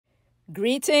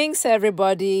Greetings,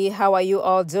 everybody. How are you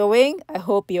all doing? I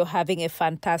hope you're having a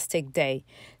fantastic day.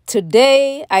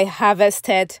 Today, I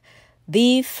harvested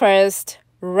the first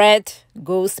red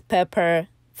ghost pepper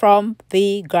from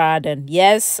the garden.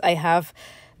 Yes, I have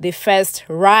the first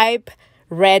ripe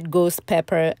red ghost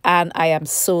pepper, and I am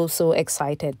so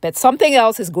excited. But something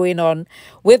else is going on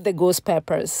with the ghost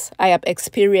peppers. I am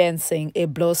experiencing a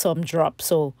blossom drop.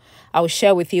 So I'll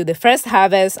share with you the first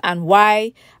harvest and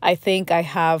why I think I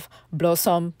have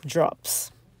blossom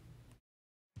drops.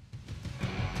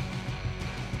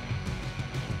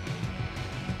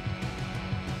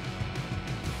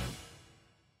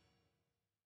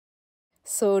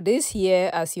 So this year,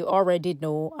 as you already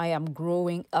know, I am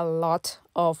growing a lot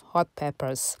of hot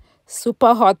peppers,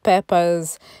 super hot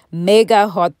peppers, mega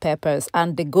hot peppers,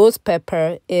 and the ghost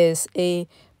pepper is a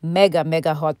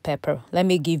mega hot pepper. Let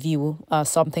me give you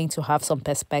something to have some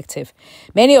perspective.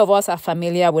 Many of us are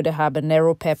familiar with the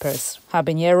habanero peppers.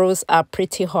 Habaneros are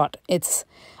pretty hot. It's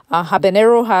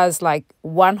habanero has like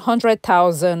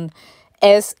 100,000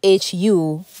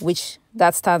 SHU, which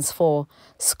that stands for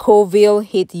Scoville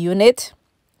heat unit.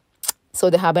 So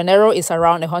the habanero is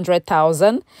around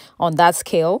 100,000 on that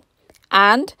scale,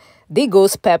 and the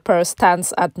ghost pepper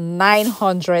stands at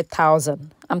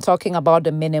 900,000. I'm talking about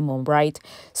the minimum, right?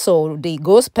 So the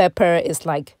ghost pepper is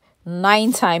like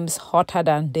 9 times hotter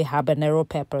than the habanero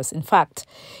peppers. In fact,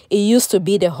 it used to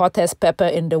be the hottest pepper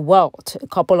in the world a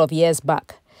couple of years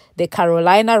back. The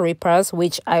Carolina Reapers,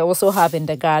 which I also have in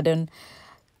the garden,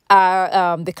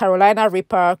 the Carolina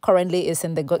Reaper currently is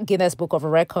in the Guinness Book of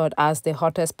Record as the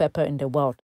hottest pepper in the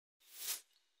world.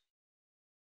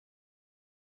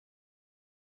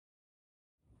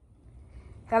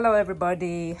 Hello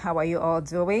everybody, how are you all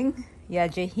doing?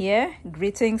 Yaje here.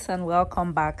 Greetings and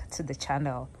welcome back to the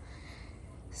channel.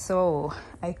 So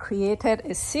I created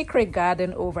a secret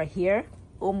garden over here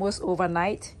almost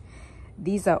overnight.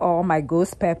 These are all my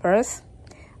ghost peppers.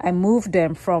 I moved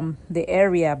them from the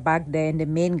area back there in the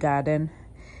main garden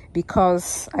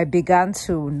because I began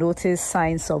to notice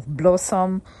signs of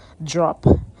blossom drop.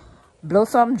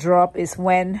 Blossom drop is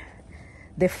when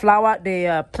the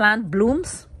plant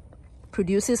blooms,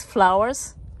 produces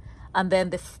flowers, and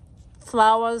then the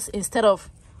flowers, instead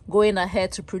of going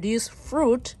ahead to produce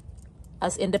fruit,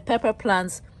 as in the pepper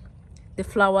plants, the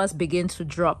flowers begin to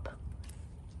drop.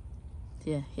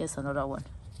 Yeah, here's another one.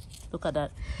 Look at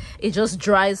that. It just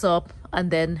dries up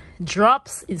and then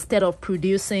drops instead of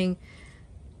producing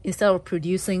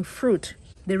fruit.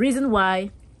 The reason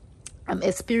why I'm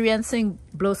experiencing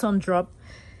blossom drop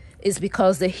is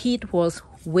because the heat was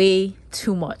way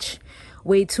too much.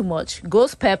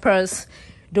 Ghost peppers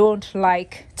don't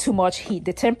like too much heat.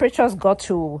 The temperatures got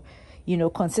to,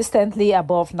 consistently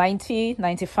above 90,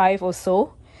 95 or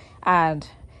so, and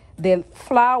the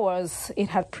flowers, it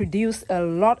had produced a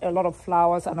lot of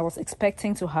flowers, and I was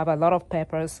expecting to have a lot of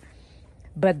peppers,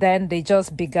 but then they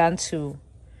just began to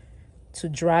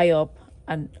dry up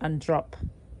and drop.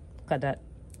 Look at that.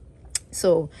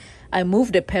 So I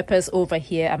moved the peppers over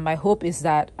here, and my hope is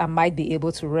that I might be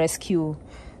able to rescue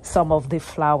some of the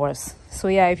flowers. So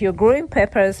yeah, if you're growing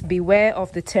peppers, beware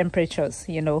of the temperatures.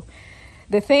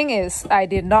 The thing is, I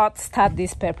did not start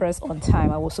these peppers on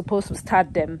time. I was supposed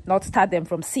to not start them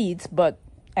from seeds, but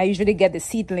I usually get the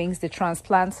seedlings, the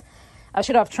transplants. I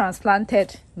should have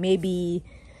transplanted maybe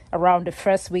around the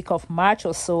first week of March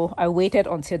or so. I waited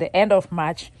until the end of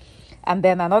March. And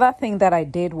then another thing that I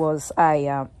did was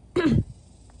I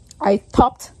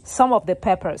topped some of the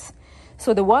peppers.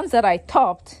 So the ones that I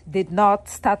topped did not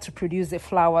start to produce the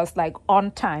flowers like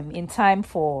on time, in time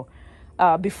for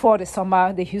before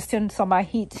the Houston summer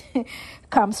heat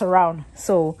comes around.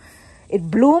 So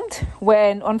it bloomed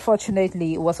when,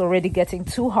 unfortunately, it was already getting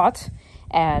too hot.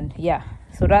 And yeah,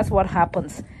 so that's what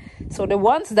happens. So the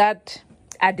ones that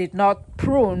I did not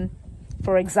prune,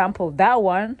 for example, that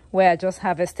one where I just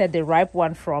harvested the ripe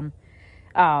one from,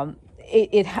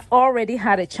 it already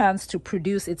had a chance to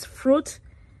produce its fruit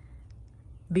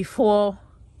before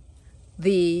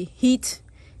the heat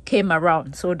came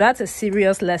around. So that's a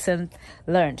serious lesson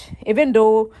learned. Even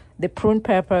though the prune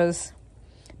peppers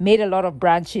made a lot of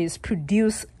branches,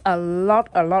 produced a lot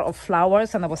of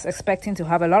flowers, and I was expecting to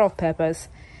have a lot of peppers,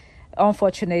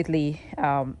 unfortunately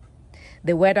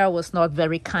the weather was not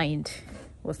very kind.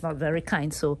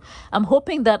 So I'm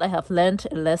hoping that I have learned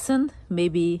a lesson.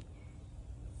 Maybe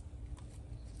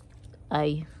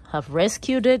I have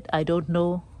rescued it. I don't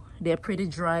know. They're pretty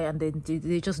dry, and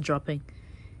they're just dropping.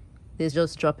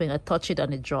 I touch it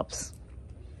and it drops.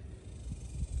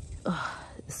 Oh,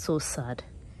 it's so sad.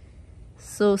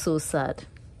 So sad.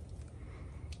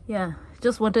 Yeah,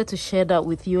 Just wanted to share that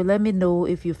with you. Let me know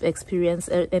if you've experienced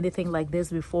anything like this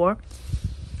before.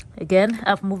 Again,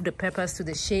 I've moved the peppers to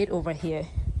the shade over here,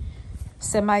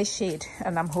 semi-shade,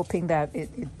 and I'm hoping that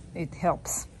it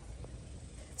helps.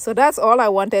 So that's all I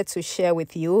wanted to share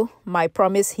with you. My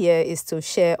promise here is to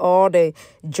share all the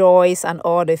joys and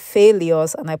all the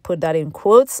failures, and I put that in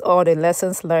quotes, all the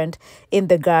lessons learned in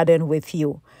the garden with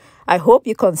you. I hope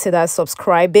you consider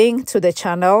subscribing to the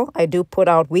channel. I do put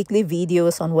out weekly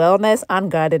videos on wellness and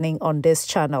gardening on this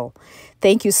channel.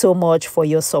 Thank you so much for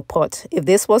your support. If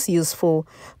this was useful,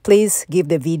 please give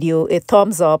the video a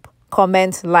thumbs up,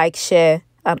 comment, like, share,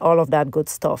 and all of that good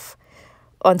stuff.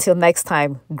 Until next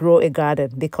time, grow a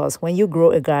garden, because when you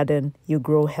grow a garden, you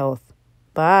grow health.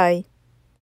 Bye.